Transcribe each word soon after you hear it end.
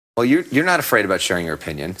Well, you're not afraid about sharing your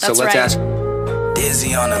opinion. That's so let's right. ask.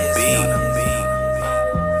 Dizzy on a beat.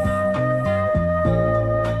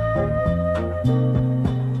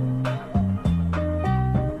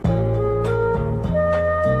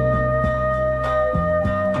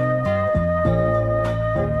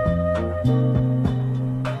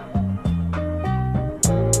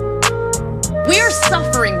 We are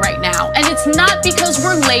suffering right now, and it's not because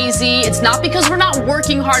we're lazy, it's not because we're not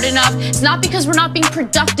working hard enough, it's not because we're not being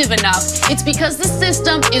productive enough, it's because the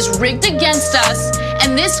system is rigged against us,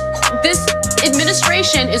 and this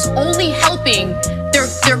administration is only helping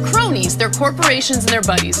their cronies, their corporations, and their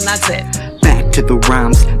buddies, and that's it. Back to the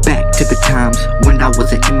rhymes, back to the times when I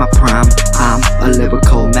wasn't in my prime. I'm a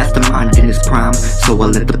lyrical mastermind in his prime, so I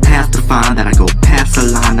let the past define that I go past the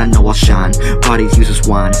line. I know I'll shine, while these users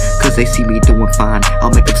whine, cause they see me doing fine.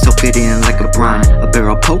 I'll make them soak it in like a brine, a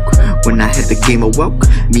barrel poke. When I hit the game awoke,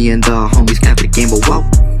 me and the homies got the game awoke.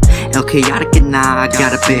 El Chaotic and I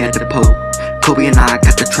got a bed to poke. Kobe and I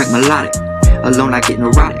got the track melodic. Alone I get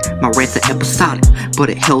neurotic, my rants are episodic,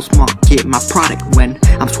 but it helps market my product when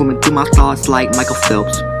I'm swimming through my thoughts like Michael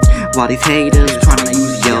Phelps, while these haters trying to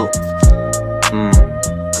use Yelp.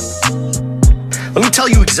 Let me tell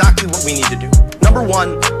you exactly what we need to do. Number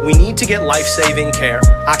one, we need to get life-saving care,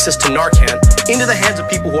 access to Narcan, into the hands of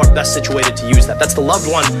people who are best situated to use that. That's the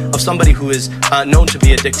loved one of somebody who is known to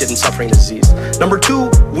be addicted and suffering the disease. Number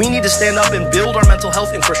two, we need to stand up and build our mental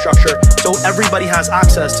health infrastructure so everybody has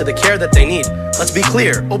access to the care that they need. Let's be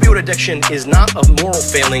clear, opioid addiction is not a moral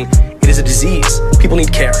failing, it is a disease. People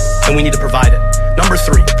need care, and we need to provide it. Number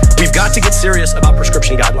three, we've got to get serious about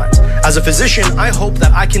prescription guidelines. As a physician, I hope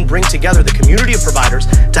that I can bring together the community of providers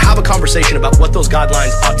to have a conversation about what those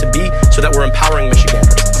guidelines ought to be so that we're empowering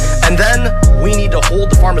Michiganders. And then we need to hold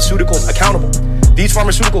the pharmaceuticals accountable. These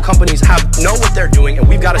pharmaceutical companies know what they're doing, and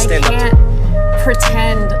we've got to stand up to it. I can't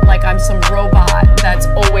pretend like I'm some robot that's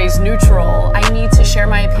always neutral. I need to share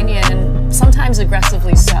my opinion, and sometimes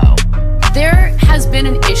aggressively so. There has been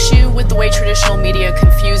an issue with the way traditional media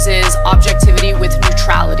confuses objectivity with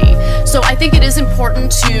neutrality. So I think it is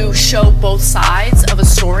important to show both sides of a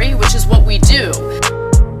story, which is what we do.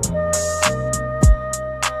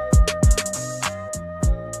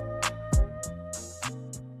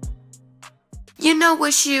 You know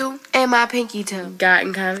what's you and my pinky toe Got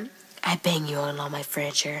in common? I bang you on all my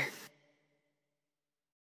furniture.